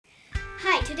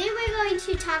going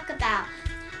to talk about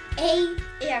a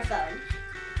earphone.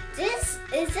 This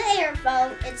is an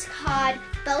earphone. It's called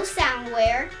BOSE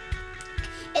SOUNDWEAR.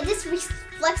 It is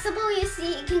flexible. You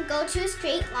see, it can go to a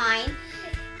straight line.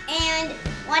 And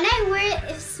when I wear it,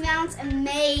 it sounds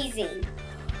amazing.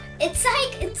 It's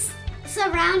like it's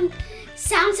sound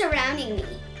surrounding me.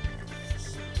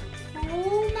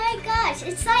 Oh my gosh!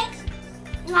 It's like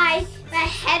my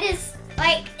head is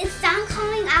like it's sound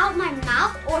coming out my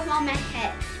mouth or from my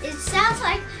head. It sounds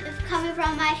like it's coming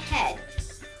from my head.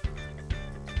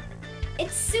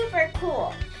 It's super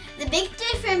cool. The big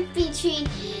difference between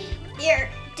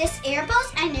this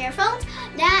earbuds and earphones,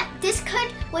 that this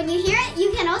could, when you hear it,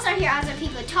 you can also hear other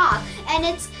people talk, and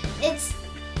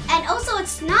and also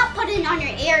it's not putting on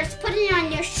your ear, it's putting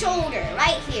on your shoulder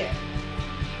right here.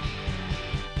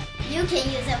 You can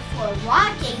use it for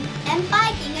walking and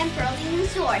biking and browsing in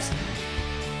stores.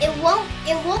 It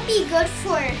won't be good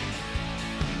for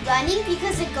running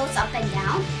because it goes up and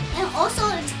down, and also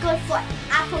it's good for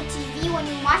Apple TV when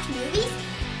you watch movies.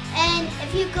 And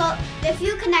if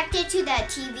you connect it to the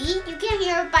TV, you can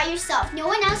hear it by yourself. No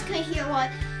one else can hear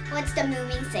what's the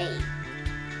movie saying.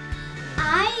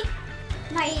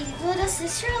 My little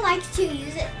sister likes to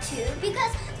use it too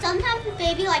because sometimes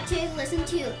baby like to listen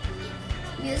to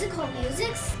musical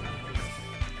musics.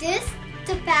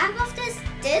 The back of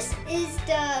this is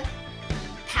the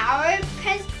power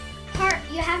press part.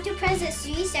 You have to press it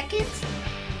 3 seconds,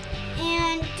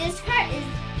 and this part is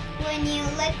when you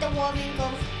let the volume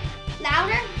go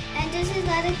louder, and this is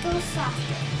let it go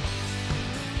softer.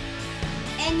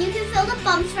 And you can feel the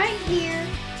bumps right here.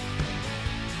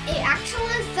 It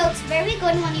actually feels very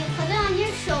good when you put it on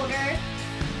your shoulder.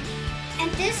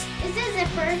 And this is a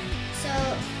zipper, so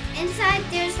inside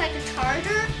there's like a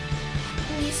charger.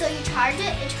 So you charge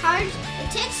it.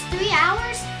 It takes 3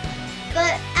 hours,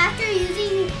 but after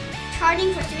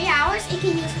charging for 3 hours, it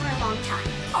can use for a long time.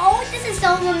 Oh, this is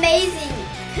so amazing.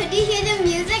 Could you hear the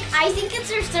music? I think it's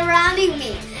surrounding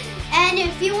me. And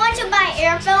if you want to buy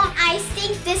earphone, I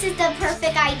think this is the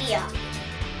perfect idea.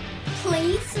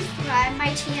 Please subscribe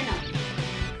my channel.